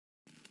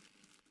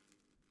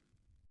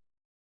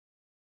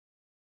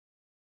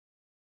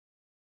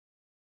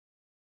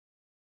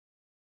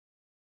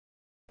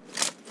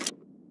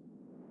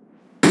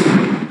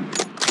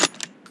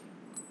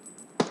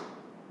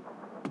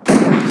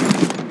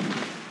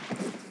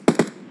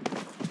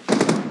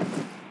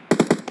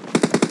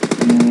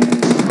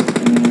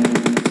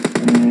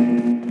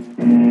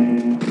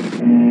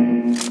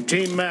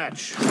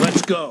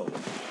go.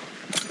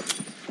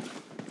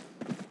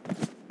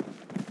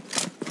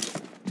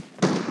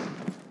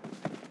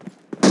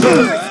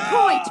 First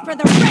point for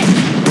the red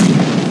team.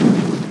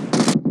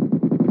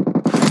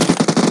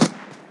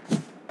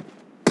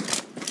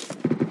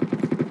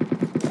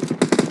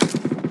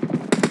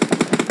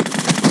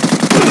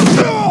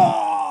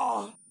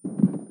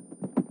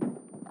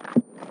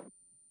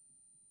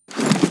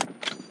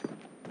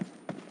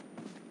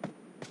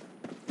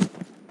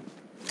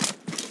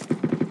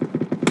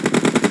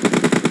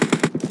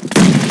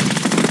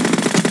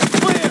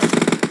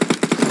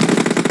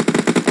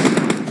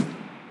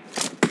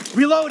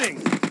 Reloading!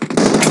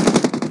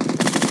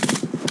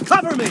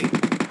 Cover me!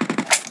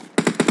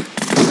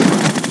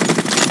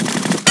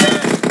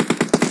 Dead!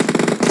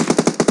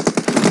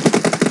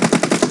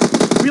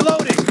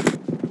 Reloading!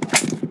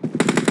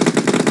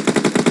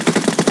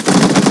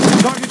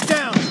 Target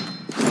down!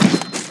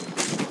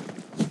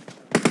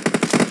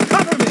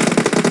 Cover me!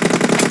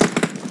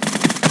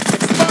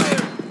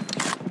 Expired!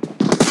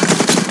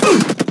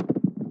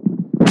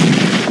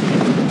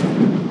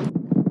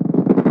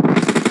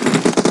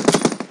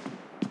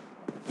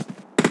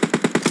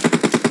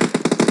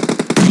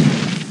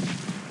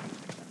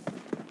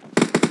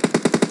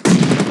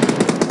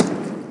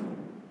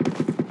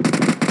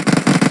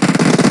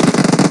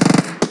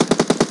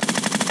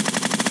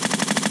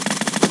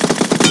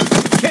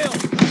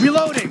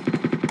 Reloading!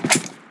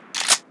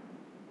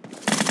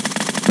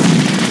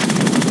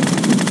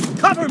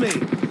 Cover me!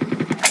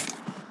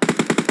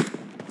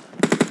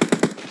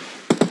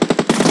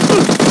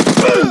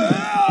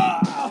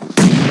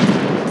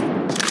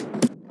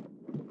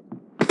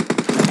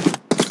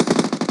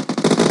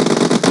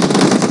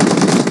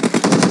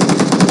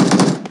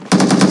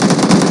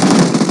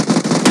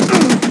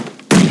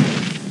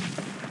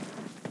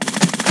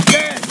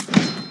 Dead!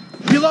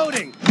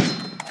 Reloading!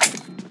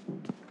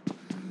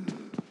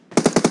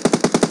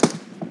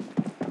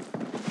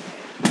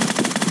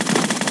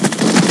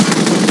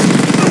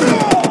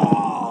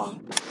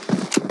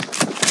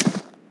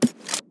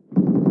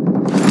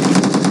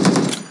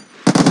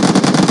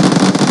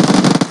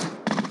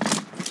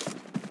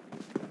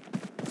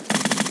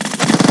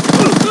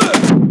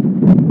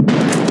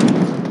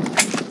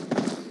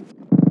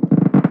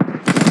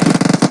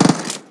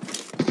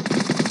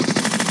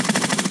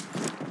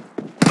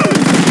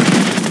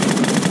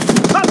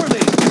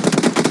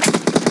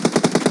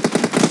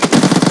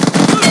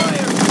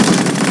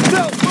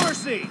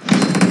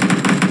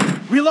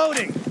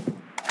 Reloading!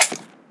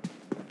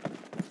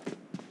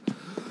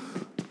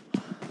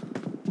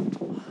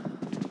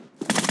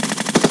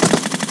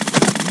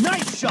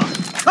 Nice shot!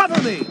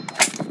 Cover me!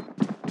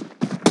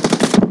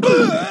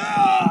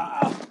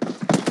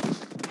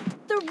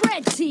 The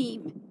red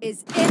team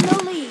is in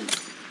the lead.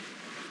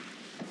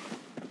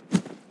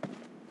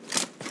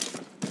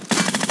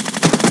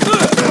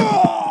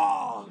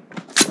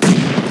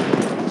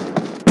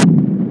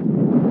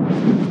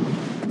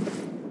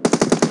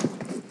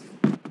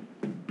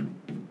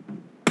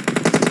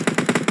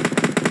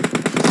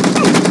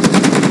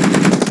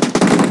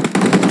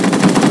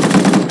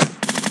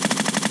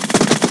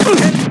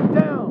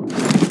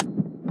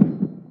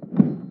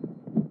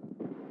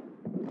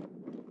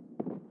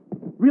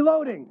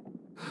 Reloading!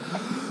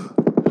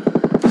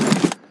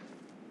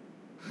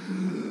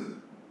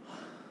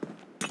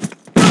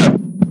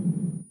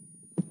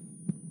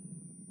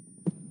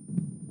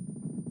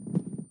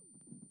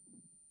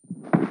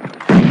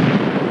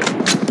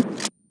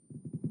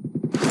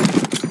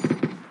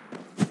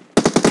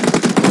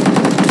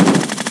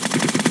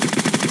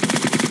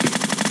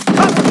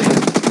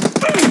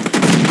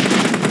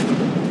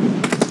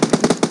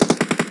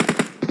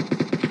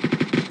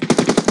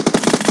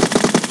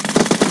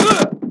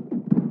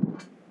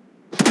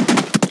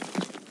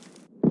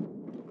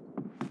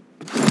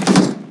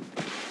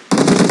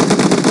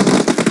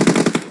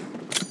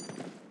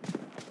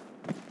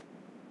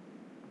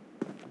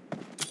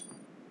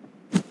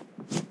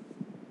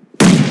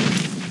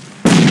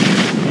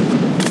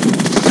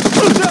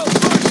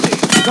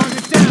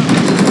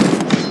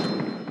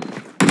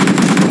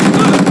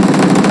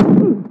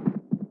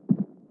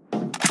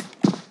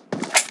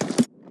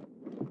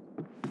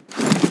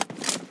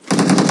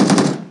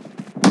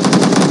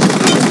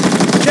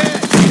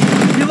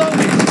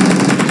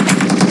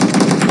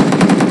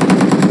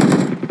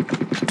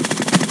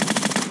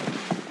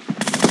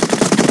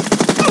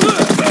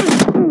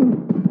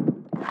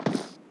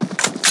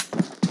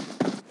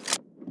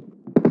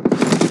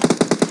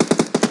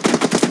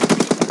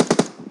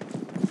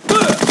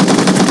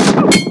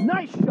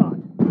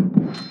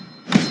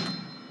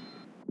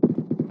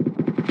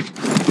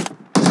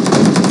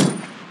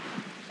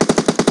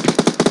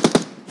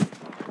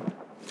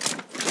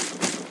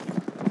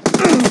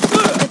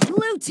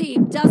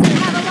 Team doesn't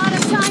have a lot of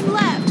time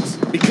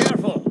left. Be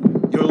careful.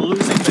 You're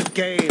losing the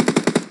game.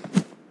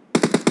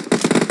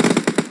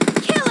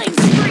 Killing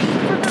spree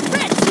for the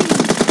red team.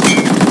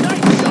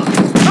 Nice shot.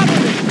 Cover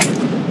me.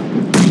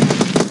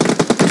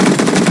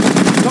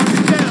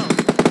 Target down.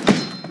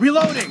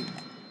 Reloading.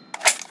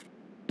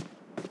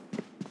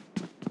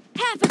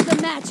 Half of the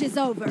match is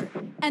over.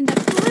 And the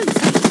blue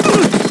team.